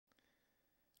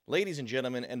ladies and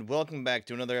gentlemen, and welcome back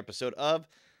to another episode of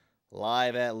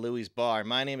Live at Louie's Bar.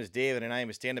 My name is David, and I am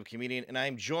a stand-up comedian, and I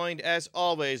am joined, as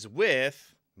always,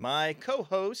 with my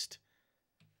co-host,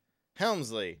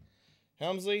 Helmsley.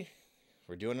 Helmsley,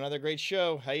 we're doing another great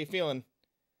show. How you feeling?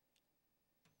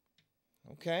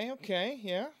 Okay,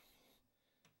 yeah.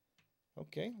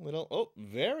 Okay,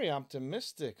 very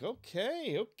optimistic.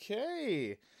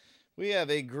 Okay. We have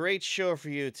a great show for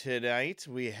you tonight.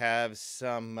 We have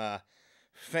some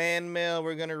fan mail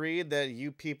we're going to read that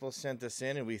you people sent us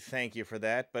in, and we thank you for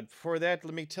that. But for that,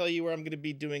 let me tell you where I'm going to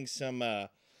be doing some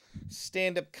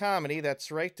stand-up comedy. That's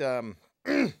right. Sorry.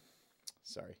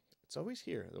 It's always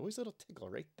here. There's always a little tickle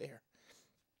right there.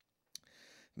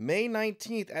 May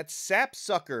 19th at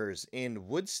Sapsuckers in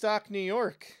Woodstock, New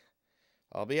York.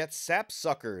 I'll be at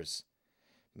Sapsuckers.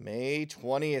 May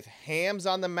 20th, Hams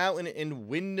on the Mountain in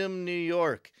Windham, New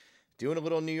York. Doing a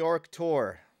little New York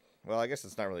tour. Well, I guess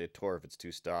it's not really a tour if it's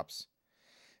 2 stops.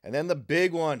 And then the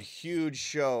big one, huge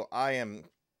show. I am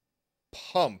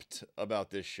pumped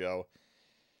about this show.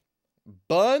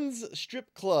 Buns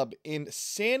Strip Club in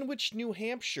Sandwich, New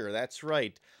Hampshire. That's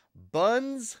right.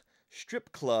 Buns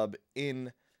Strip Club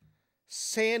in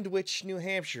Sandwich, New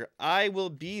Hampshire. I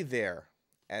will be there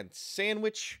at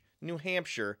Sandwich, New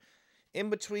Hampshire.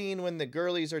 In between when the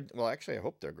girlies are... Well, actually, I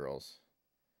hope they're girls.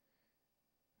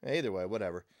 Either way,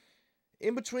 whatever.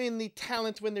 In between the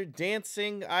talent when they're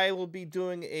dancing, I will be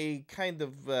doing a kind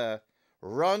of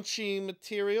raunchy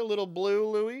material. Little Blue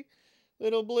Louie.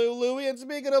 And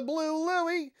speaking of Blue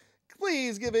Louie,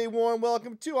 please give a warm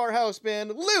welcome to our house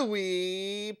band,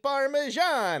 Louie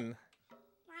Parmesan.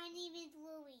 My name is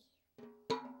Louie.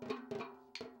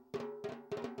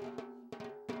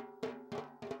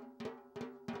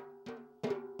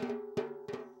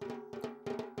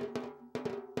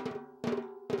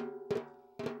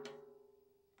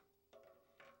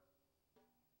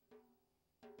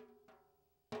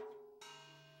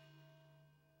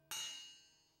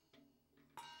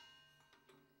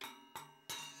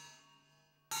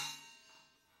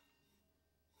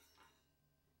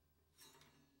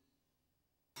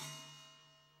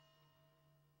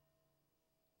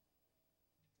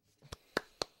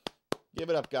 Give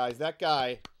it up, guys. That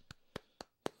guy's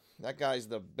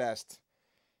the best.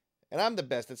 And I'm the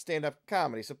best at stand-up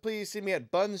comedy. So please see me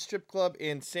at Buns Strip Club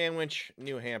in Sandwich,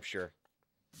 New Hampshire.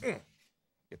 Get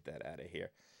that out of here.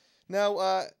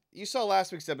 Now, you saw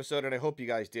last week's episode, and I hope you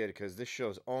guys did, because this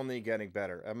show's only getting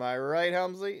better. Am I right,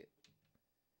 Helmsley?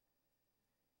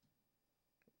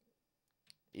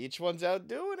 Each one's out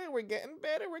doing it. We're getting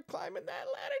better. We're climbing that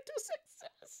ladder to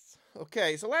success.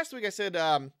 Okay, so last week I said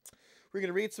we're going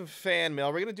to read some fan mail.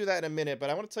 We're going to do that in a minute, but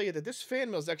I want to tell you that this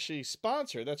fan mail is actually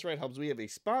sponsored. That's right, Helms. We have a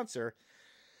sponsor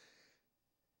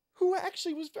who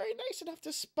actually was very nice enough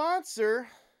to sponsor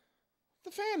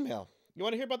the fan mail. You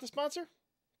want to hear about the sponsor?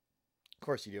 Of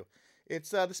course you do. It's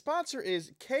the sponsor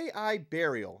is KI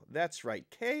Burial. That's right,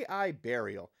 KI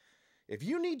Burial. If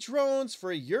you need drones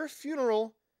for your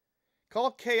funeral,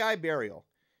 call KI Burial.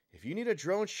 If you need a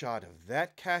drone shot of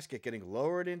that casket getting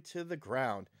lowered into the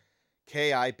ground,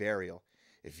 KI Burial.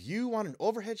 If you want an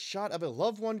overhead shot of a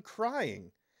loved one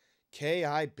crying,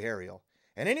 KI Burial.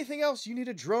 And anything else you need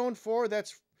a drone for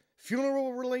that's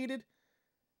funeral related,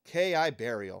 KI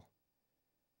Burial.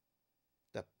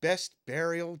 The best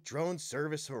burial drone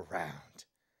service around.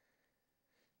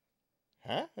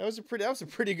 Huh? That was a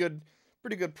pretty good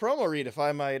promo read, if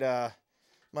I might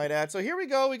add. So here we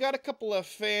go. We got a couple of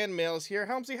fan mails here.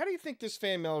 Helmsley, how do you think this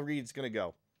fan mail read's gonna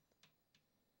go?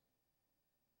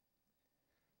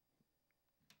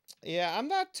 Yeah, I'm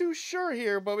not too sure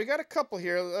here, but we got a couple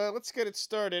here. Let's get it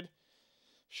started.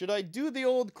 Should I do the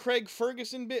old Craig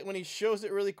Ferguson bit when he shows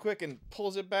it really quick and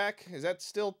pulls it back? Is that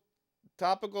still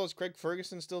topical? Is Craig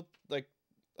Ferguson still, like,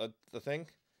 the thing?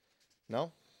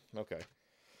 No? Okay.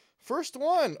 First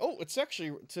one. Oh, it's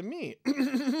actually to me.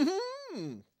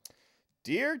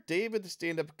 Dear David, the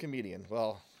stand-up comedian.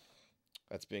 Well,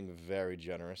 that's being very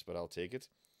generous, but I'll take it.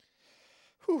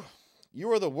 Whew.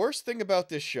 You are the worst thing about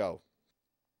this show.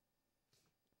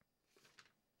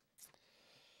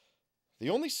 The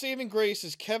only saving grace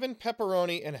is Kevin,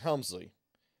 Pepperoni, and Helmsley.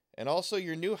 And also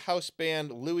your new house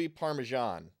band, Louie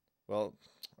Parmesan. Well,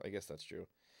 I guess that's true.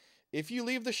 If you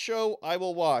leave the show, I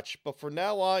will watch. But from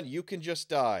now on, you can just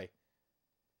die.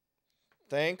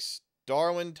 Thanks,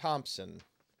 Darwin Thompson.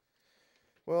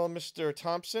 Well, Mr.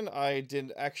 Thompson, I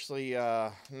did actually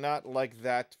not like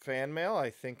that fan mail. I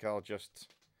think I'll just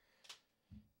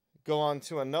go on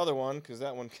to another one, because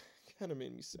that one kind of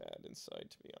made me sad inside,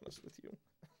 to be honest with you.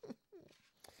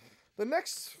 The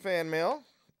next fan mail,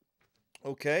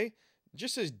 okay,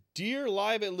 just says, Dear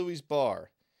Live at Louie's Bar,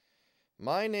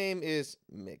 My name is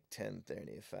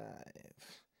Mick1035,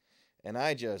 and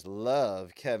I just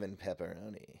love Kevin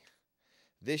Pepperoni.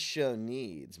 This show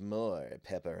needs more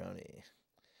pepperoni.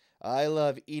 I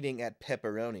love eating at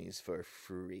Pepperoni's for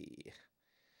free.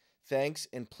 Thanks,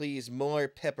 and please more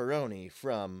pepperoni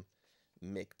from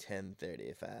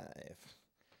Mick1035.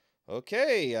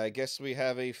 Okay, I guess we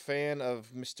have a fan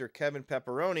of Mr. Kevin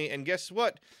Pepperoni, and guess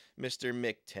what, Mr.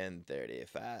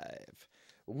 Mick1035?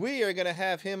 We are going to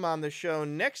have him on the show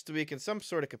next week in some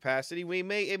sort of capacity. We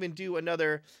may even do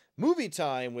another movie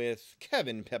time with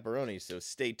Kevin Pepperoni, so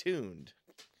stay tuned.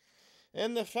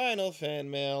 And the final fan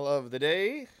mail of the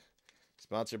day,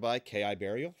 sponsored by KI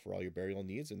Burial. For all your burial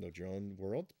needs in the drone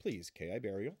world, please, KI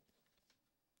Burial.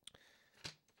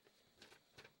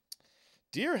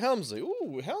 Dear Helmsley.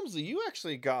 Ooh, Helmsley, you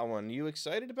actually got one. You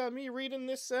excited about me reading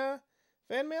this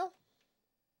fan mail?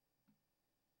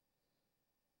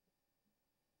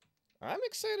 I'm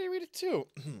excited to read it too.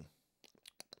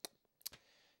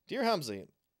 Dear Helmsley,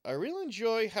 I really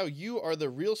enjoy how you are the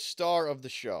real star of the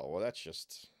show. Well, that's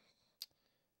just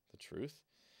the truth.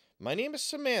 My name is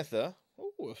Samantha.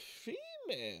 Oh, a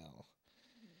female.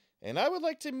 And I would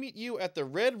like to meet you at the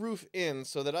Red Roof Inn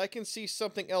so that I can see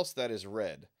something else that is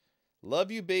red.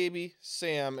 Love you, baby,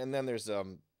 Sam. And then there's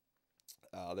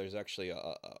actually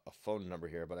a phone number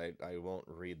here, but I won't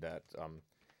read that.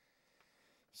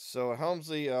 So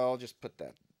Helmsley, I'll just put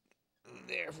that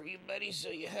there for you, buddy, so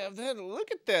you have that.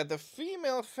 Look at that. The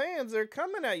female fans are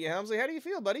coming at you, Helmsley. How do you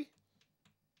feel, buddy?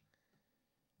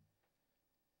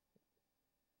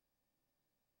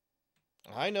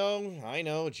 I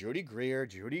know. Judy Greer.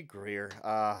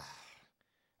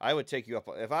 I would take you up.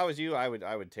 If I was you, I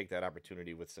would take that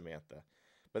opportunity with Samantha.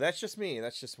 But that's just me.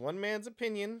 That's just one man's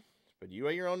opinion. But you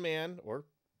are your own man, or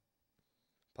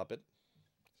puppet.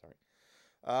 Sorry.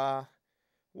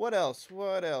 What else?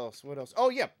 Oh,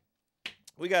 yeah.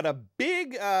 We got a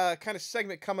big kind of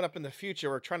segment coming up in the future.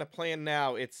 We're trying to plan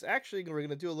now. It's actually, we're going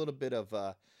to do a little bit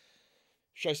of...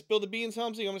 should I spill the beans,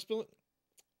 Helmsley? You want me to spill it?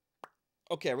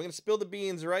 Okay, we're going to spill the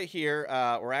beans right here.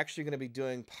 We're actually going to be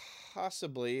doing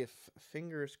possibly, if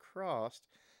fingers crossed,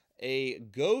 a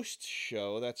ghost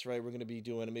show. That's right. We're going to be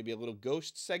doing maybe a little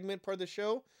ghost segment part of the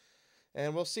show.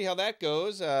 And we'll see how that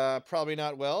goes. Probably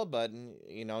not well, but,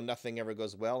 nothing ever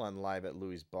goes well on Live at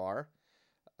Louie's Bar.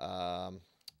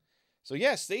 So,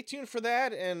 yeah, stay tuned for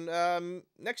that. And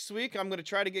next week, I'm going to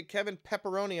try to get Kevin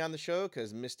Pepperoni on the show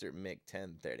because Mr.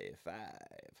 Mick1035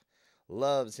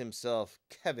 loves himself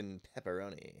Kevin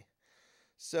Pepperoni.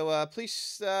 So,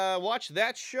 please watch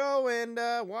that show and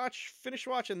finish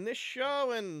watching this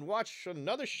show and watch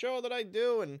another show that I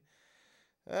do. And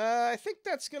I think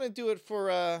that's going to do it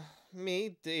for...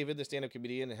 me, David, the stand-up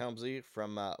comedian, Helmsley,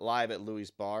 from Live at Louie's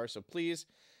Bar. So please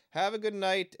have a good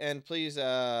night, and please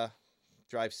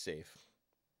drive safe.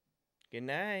 Good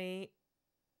night.